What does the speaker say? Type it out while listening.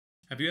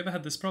Have you ever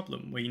had this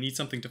problem where you need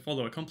something to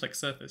follow a complex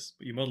surface,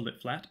 but you modeled it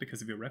flat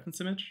because of your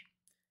reference image?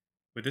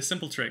 With this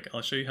simple trick,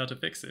 I'll show you how to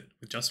fix it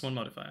with just one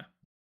modifier.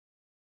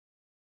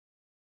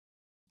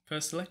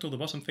 First, select all the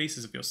bottom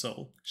faces of your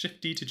sole,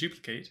 Shift D to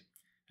duplicate,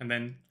 and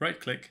then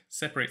right-click,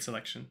 Separate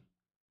Selection.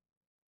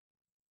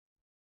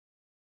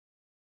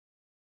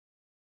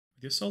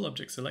 With your sole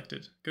object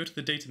selected, go to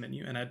the Data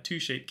menu and add 2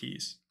 shape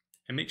keys,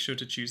 and make sure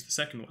to choose the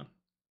second one.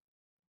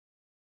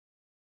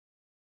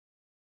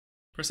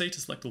 Press A to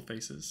select all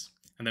faces,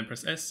 and then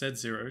press S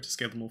Z0 to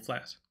scale them all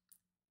flat.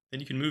 Then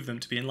you can move them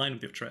to be in line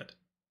with your tread.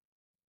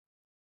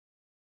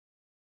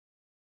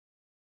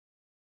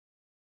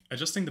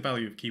 Adjusting the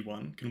value of key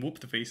 1 can warp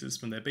the faces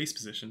from their base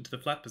position to the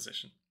flat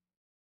position.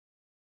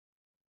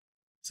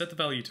 Set the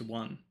value to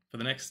 1 for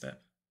the next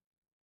step.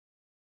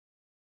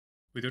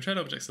 With your tread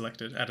object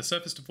selected, add a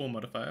surface deform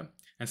modifier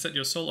and set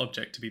your sole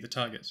object to be the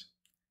target.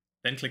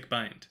 Then click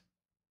Bind.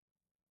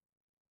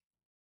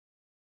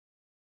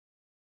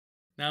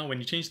 Now, when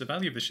you change the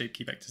value of the shape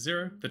key back to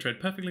 0, the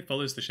tread perfectly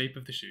follows the shape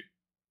of the shoe.